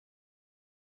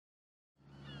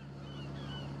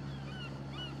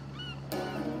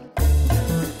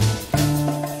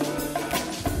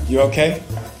You okay?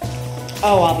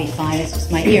 Oh, I'll be fine. It's just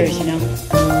my ears, you know.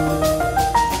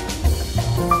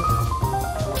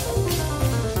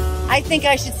 I think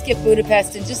I should skip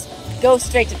Budapest and just go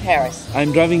straight to Paris.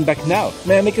 I'm driving back now.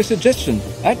 May I make a suggestion?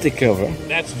 I'll take over.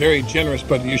 That's very generous,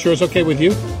 but you sure it's okay with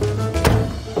you?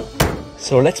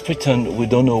 So let's pretend we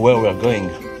don't know where we're going,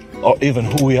 or even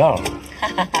who we are.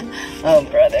 Oh,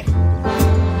 brother.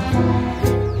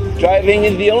 Driving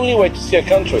is the only way to see a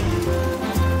country.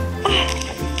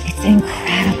 It's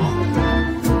incredible.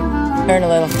 Turn a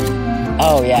little.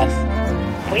 Oh, yes.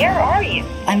 Where are you?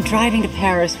 I'm driving to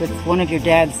Paris with one of your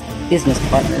dad's business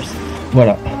partners.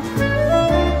 Voilà.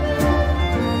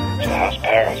 So how's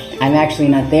Paris? I'm actually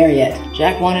not there yet.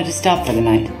 Jack wanted to stop for the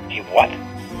night. He what?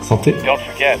 Santé. Don't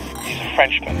forget, he's a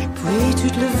Frenchman.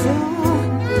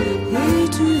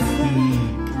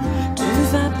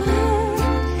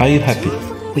 Are you happy?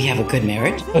 We have a good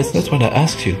marriage. That's not what I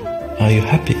asked you. Are you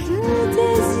happy?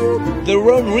 The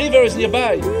Rhone River is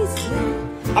nearby.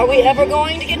 Are we ever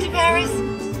going to get to Paris?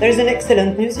 There's an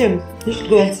excellent museum. You should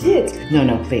go and see it.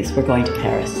 No, please. We're going to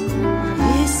Paris.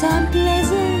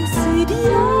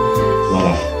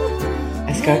 Voilà.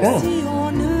 Escargot.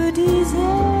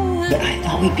 But I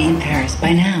thought we'd be in Paris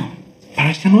by now.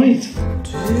 Paris can wait.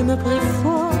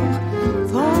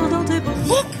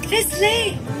 Look, this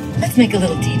lane. Let's make a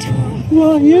little detour. Who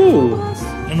are you?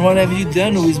 And what have you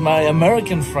done with my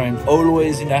American friend,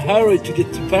 always in a hurry to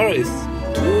get to Paris?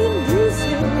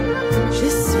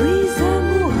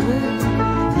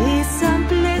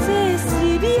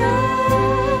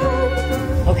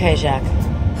 Okay, Jacques.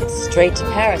 Straight to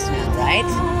Paris now, right?